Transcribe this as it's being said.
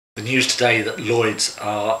the news today that Lloyds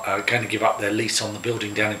are going to give up their lease on the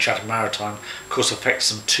building down in Chatham Maritime, of course, affects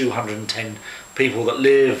some 210 people that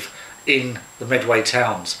live in the Medway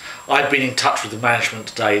towns. I've been in touch with the management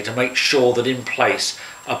today to make sure that in place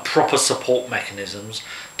are proper support mechanisms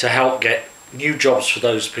to help get new jobs for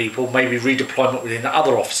those people, maybe redeployment within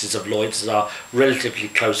other offices of Lloyds that are relatively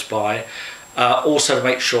close by. Also to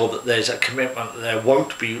make sure that there's a commitment that there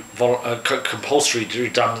won't be compulsory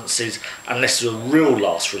redundancies unless there's a real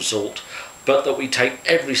last resort, but that we take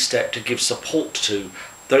every step to give support to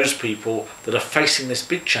those people that are facing this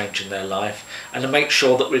big change in their life, and to make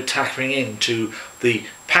sure that we're tapping into the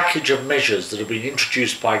package of measures that have been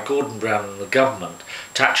introduced by Gordon Brown and the government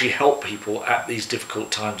to actually help people at these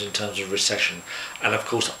difficult times in terms of recession. And of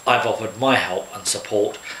course, I've offered my help and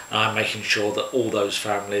support, and I'm making sure that all those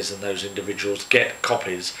families and those individuals get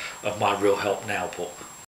copies of my Real Help Now book.